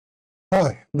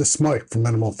Hi, this is Mike from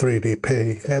Minimal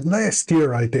 3DP, and last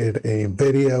year I did a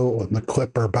video on the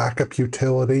Klipper-backup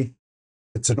utility.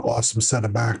 It's an awesome set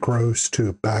of macros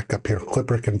to back up your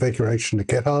Klipper configuration to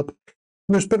GitHub. And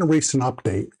there's been a recent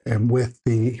update, and with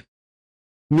the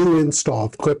new install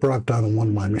of Klipper I've done on one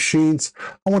of my machines,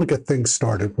 I want to get things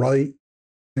started right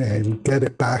and get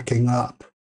it backing up.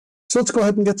 So let's go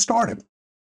ahead and get started.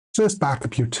 So this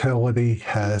backup utility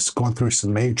has gone through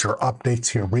some major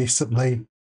updates here recently.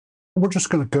 We're just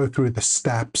going to go through the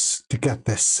steps to get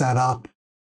this set up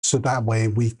so that way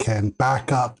we can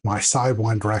back up my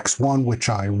Sidewinder X1, which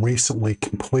I recently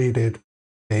completed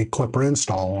a Klipper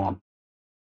install on.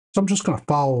 So I'm just going to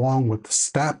follow along with the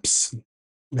steps,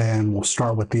 and we'll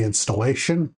start with the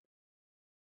installation.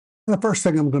 And the first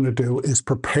thing I'm going to do is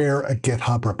prepare a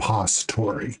GitHub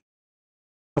repository.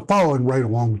 So following right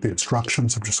along with the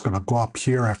instructions, I'm just going to go up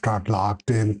here after I've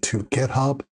logged into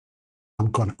GitHub. I'm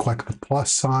going to click the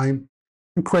plus sign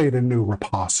and create a new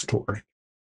repository.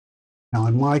 Now,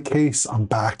 in my case, I'm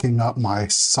backing up my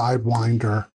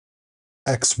Sidewinder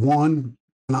X1,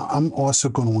 and I'm also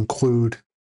going to include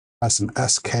as an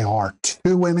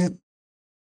SKR2 in it,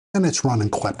 and it's running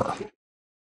Klipper.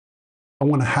 I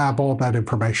want to have all that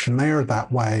information there.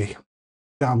 That way,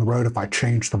 down the road, if I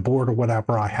change the board or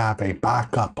whatever, I have a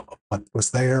backup of what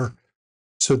was there.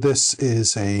 So this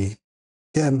is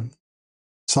again,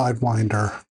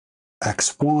 Sidewinder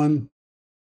X1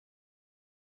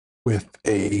 with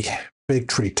a Big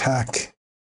Tree Tech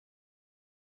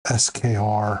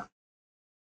SKR2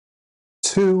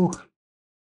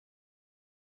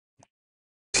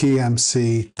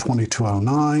 TMC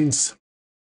 2209s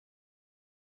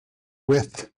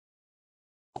with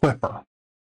Klipper.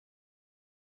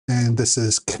 And this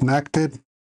is connected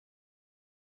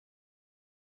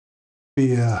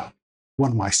via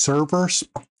one of my servers.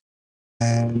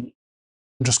 And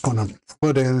I'm just going to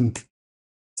put in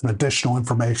some additional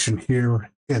information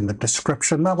here in the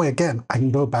description. That way, again, I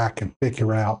can go back and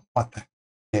figure out what the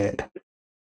did.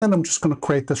 And I'm just going to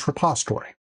create this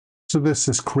repository. So this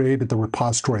has created the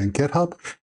repository in GitHub.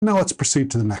 Now let's proceed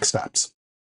to the next steps.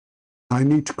 I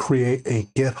need to create a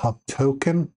GitHub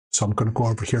token. So I'm going to go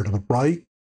over here to the right,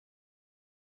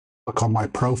 click on my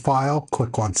profile,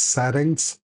 click on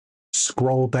settings,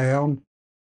 scroll down,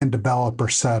 and developer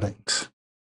settings.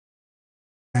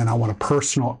 And I want a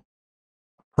personal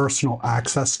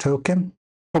access token.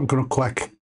 I'm going to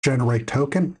click generate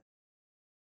token.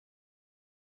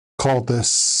 Call this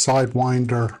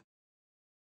Sidewinder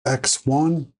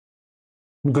X1.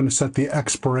 I'm going to set the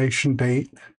expiration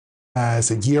date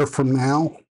as a year from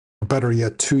now, or better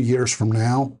yet, 2 years from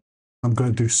now. I'm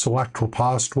going to do select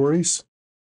repositories.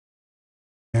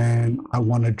 And I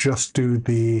want to just do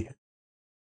the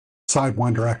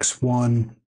Sidewinder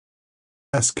X1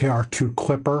 SKR2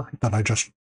 Klipper that I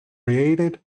just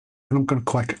created. And I'm going to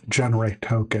click generate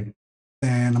token.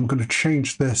 And I'm going to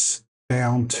change this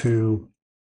down to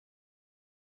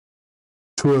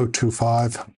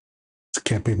 2025. It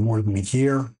can't be more than a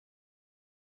year.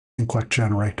 And click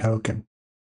generate token.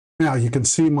 Now you can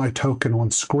see my token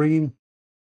on screen.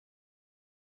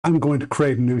 I'm going to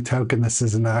create a new token. This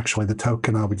isn't actually the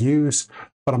token I would use,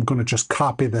 but I'm going to just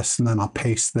copy this and then I'll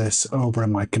paste this over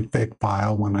in my config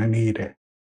file when I need it.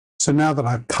 So now that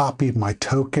I've copied my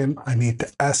token, I need to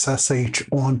SSH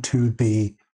onto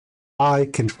the I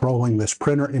controlling this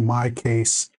printer. In my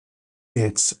case,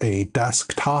 it's a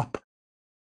desktop.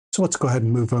 So let's go ahead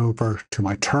and move over to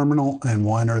my terminal and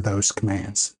we'll enter those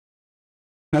commands.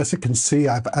 As you can see,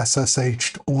 I've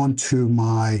SSH'd onto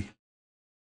my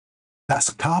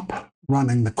desktop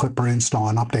running the Klipper install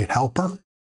and update helper.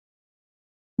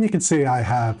 You can see I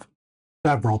have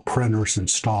several printers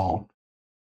installed.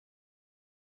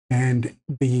 And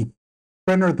the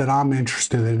printer that I'm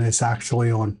interested in is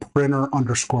actually on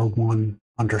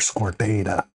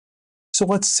printer_1_data. So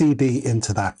let's CD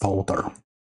into that folder.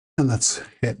 And let's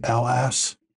hit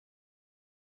LS.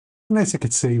 And as you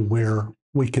can see,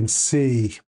 we can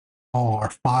see all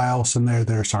our files in there.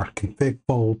 There's our config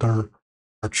folder,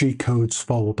 our G-codes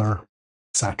folder,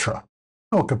 etc.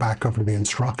 I'll go back over to the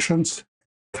instructions,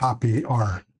 copy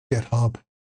our GitHub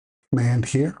command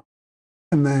here,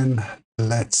 and then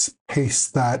let's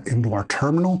paste that into our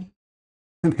terminal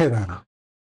and hit enter.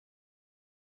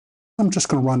 I'm just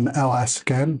going to run ls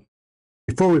again.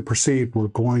 Before we proceed, we're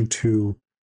going to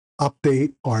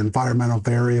update our environmental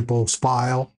variables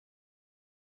file.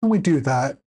 And we do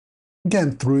that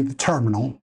again through the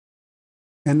terminal.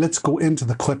 And let's go into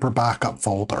the Klipper-backup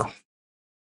folder.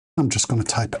 I'm just going to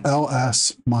type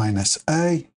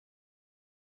ls-a.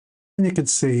 And you can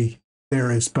see there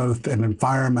is both an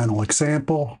environmental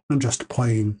example and just a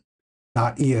plain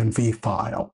 .env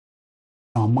file.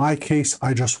 Now in my case,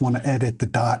 I just want to edit the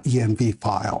 .env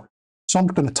file. So I'm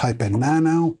going to type in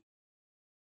nano.env.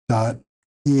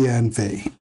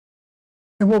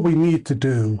 And what we need to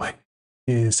do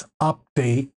is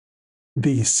update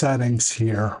these settings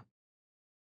here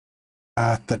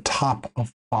at the top of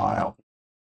the file.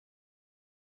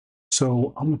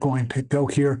 So I'm going to go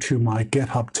here to my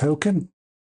GitHub token,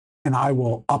 and I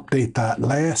will update that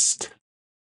last.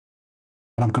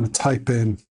 And I'm going to type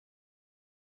in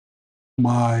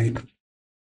my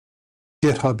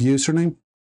GitHub username.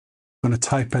 I'm going to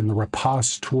type in the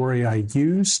repository I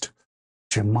used,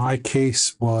 which in my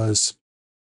case was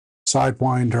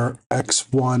Sidewinder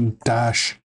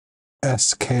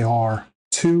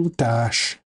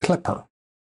x1-skr2-clipper.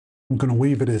 I'm going to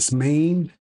leave it as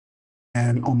main.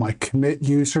 And on my commit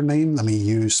username, let me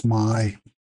use my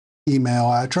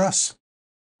email address.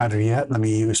 Better yet, let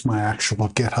me use my actual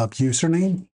GitHub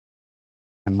username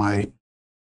and my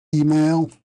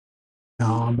email.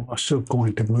 Now I'm also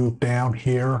going to move down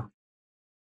here.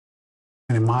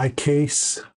 And in my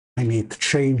case, I need to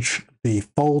change the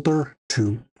folder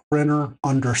to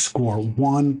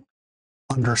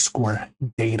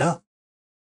printer_1_data.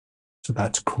 So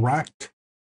that's correct.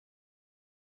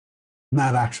 And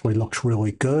that actually looks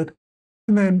really good.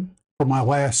 And then for my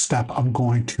last step, I'm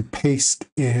going to paste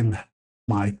in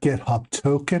my GitHub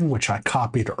token, which I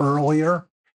copied earlier.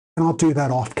 And I'll do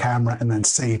that off camera and then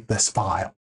save this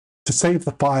file. To save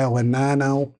the file in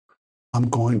Nano, I'm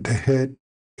going to hit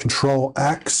Control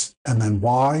X and then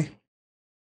Y.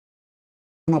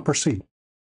 And I'll proceed.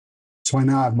 So I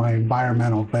now have my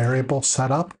environmental variable set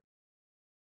up.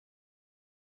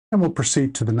 And we'll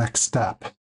proceed to the next step.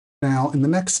 Now, in the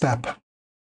next step,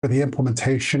 for the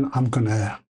implementation, I'm going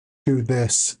to do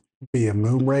this via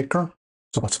Moonbreaker.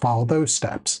 So let's follow those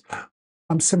steps.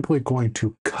 I'm simply going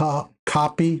to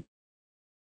copy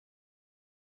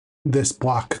this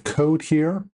block of code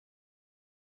here.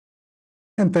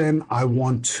 And then I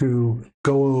want to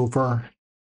go over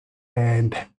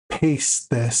and paste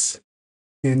this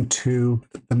into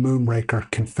the Moonbreaker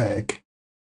config.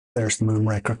 There's the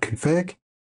Moonbreaker config.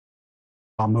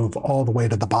 I'll move all the way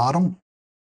to the bottom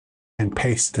and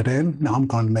paste it in. Now I'm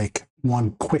going to make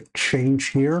one quick change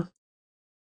here.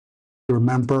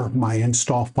 Remember, my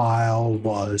install file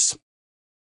was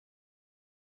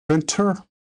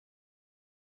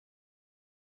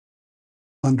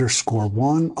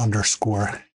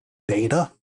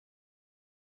printer_1_data.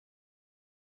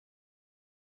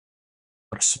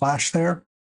 Put a slash there.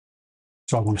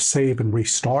 So I want to save and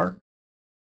restart.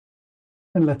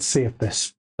 And let's see if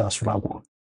this does what I want.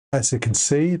 As you can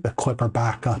see, the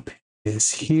Klipper-backup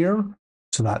is here.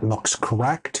 So that looks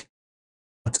correct.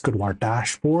 Let's go to our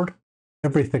dashboard.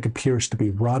 Everything appears to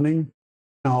be running.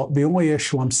 Now, the only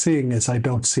issue I'm seeing is I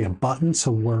don't see a button,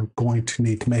 so we're going to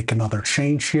need to make another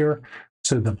change here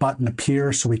so the button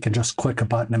appears so we can just click a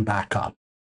button and back up.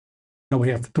 Now, we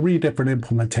have 3 different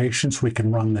implementations. We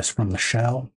can run this from the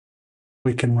shell.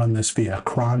 We can run this via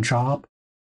Cron Job.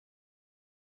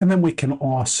 And then we can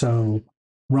also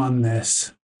run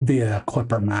this via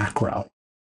Klipper macro.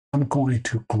 I'm going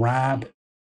to grab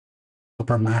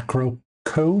Klipper macro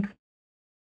code,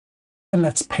 and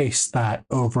let's paste that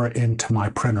over into my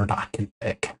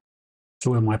printer.config.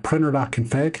 So in my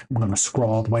printer.config, I'm going to scroll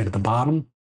all the way to the bottom.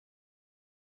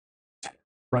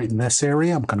 Right in this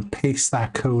area, I'm going to paste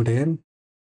that code in.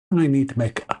 And I need to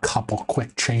make a couple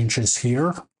quick changes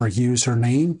here for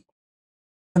username,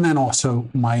 and then also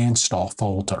my install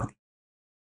folder.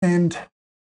 And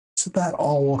so that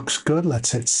all looks good.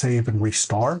 Let's hit save and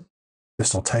restart.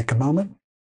 This will take a moment.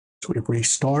 So we've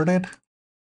restarted.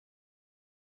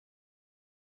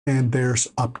 And there's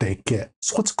update git.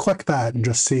 So let's click that and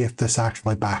just see if this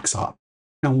actually backs up.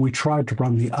 Now, when we tried to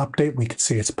run the update, we can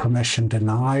see it's permission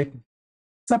denied.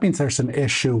 So that means there's an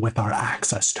issue with our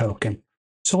access token.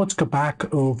 So let's go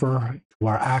back over to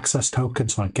our access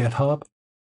tokens on GitHub.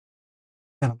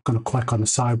 And I'm going to click on the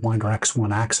Sidewinder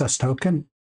X1 access token.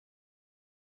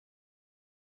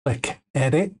 Click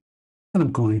edit. And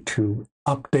I'm going to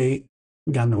update,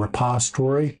 again, the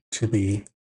repository to the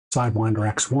Sidewinder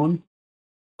X1.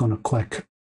 I'm going to click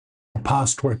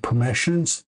repository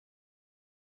permissions.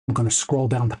 I'm going to scroll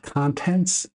down the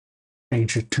contents,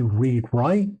 change it to read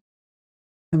write.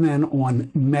 And then on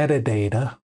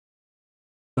metadata, I'm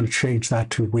going to change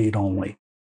that to read only.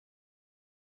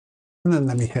 And then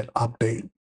let me hit update,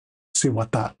 see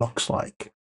what that looks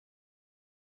like.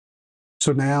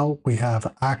 So now we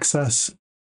have access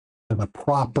to the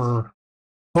proper,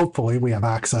 hopefully we have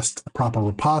access to the proper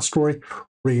repository,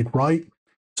 read write.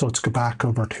 So let's go back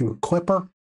over to Klipper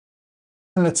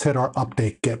and let's hit our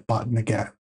update git button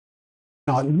again.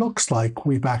 Now it looks like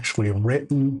we've actually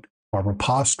written our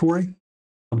repository.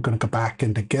 I'm going to go back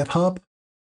into GitHub,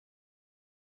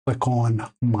 click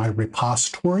on my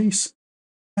repositories,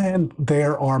 and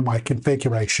there are my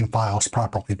configuration files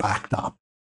properly backed up.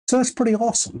 So that's pretty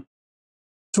awesome.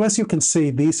 So as you can see,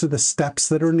 these are the steps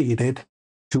that are needed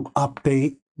to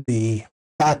update the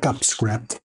backup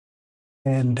script,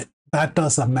 and that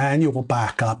does a manual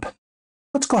backup.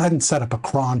 Let's go ahead and set up a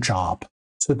cron job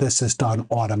so this is done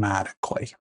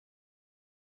automatically.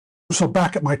 So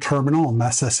back at my terminal, I'm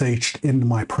SSH'd into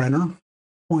my printer. I'm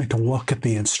going to look at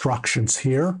the instructions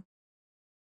here.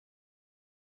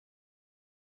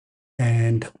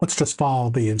 And let's just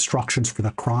follow the instructions for the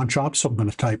cron job. So I'm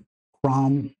going to type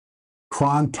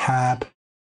cron tab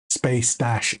space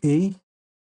 -e.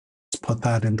 Let's put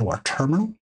that into our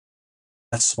terminal.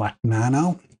 Let's select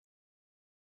nano.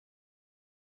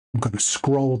 I'm going to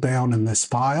scroll down in this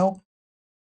file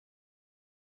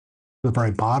to the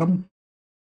very bottom.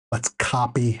 Let's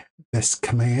copy this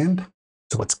command.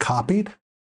 So it's copied.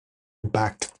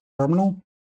 Back to the terminal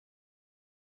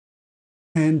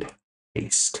and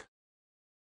paste.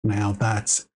 Now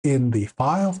that's in the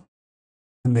file,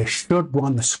 and this should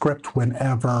run the script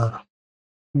whenever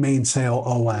Mainsail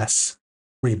OS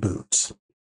reboots.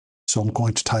 So I'm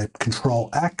going to type Control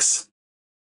X,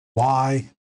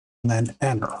 Y, and then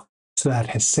enter. So that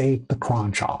has saved the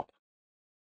cron job.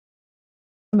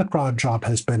 And the cron job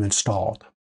has been installed.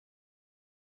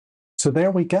 So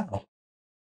there we go.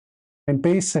 And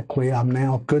basically, I'm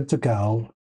now good to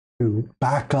go to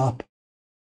back up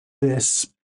this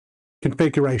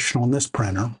configuration on this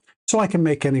printer so I can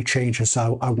make any changes I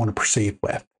want to proceed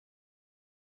with.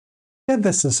 And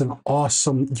this is an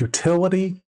awesome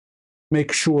utility.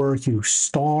 Make sure you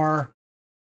star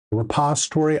the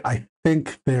repository. I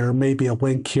think there may be a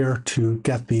link here to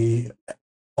get the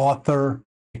author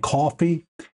a coffee.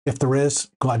 If there is,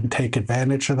 go ahead and take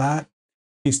advantage of that.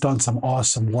 He's done some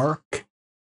awesome work.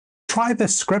 Try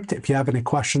this script. If you have any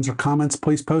questions or comments,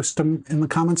 please post them in the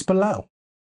comments below.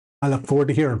 I look forward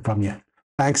to hearing from you.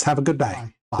 Thanks. Have a good day.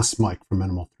 Hi. This is Mike from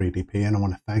Minimal 3DP, and I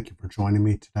want to thank you for joining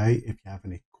me today. If you have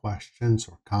any questions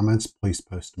or comments, please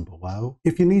post them below.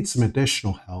 If you need some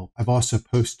additional help, I've also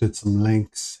posted some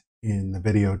links in the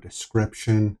video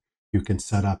description. You can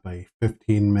set up a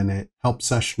 15-minute help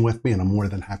session with me, and I'm more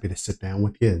than happy to sit down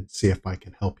with you and see if I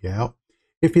can help you out.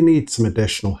 If you need some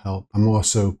additional help, I'm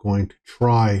also going to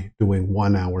try doing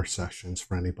 1-hour sessions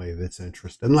for anybody that's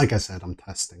interested. And like I said, I'm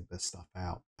testing this stuff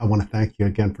out. I want to thank you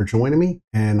again for joining me,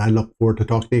 and I look forward to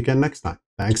talking to you again next time.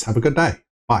 Thanks. Have a good day.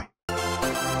 Bye.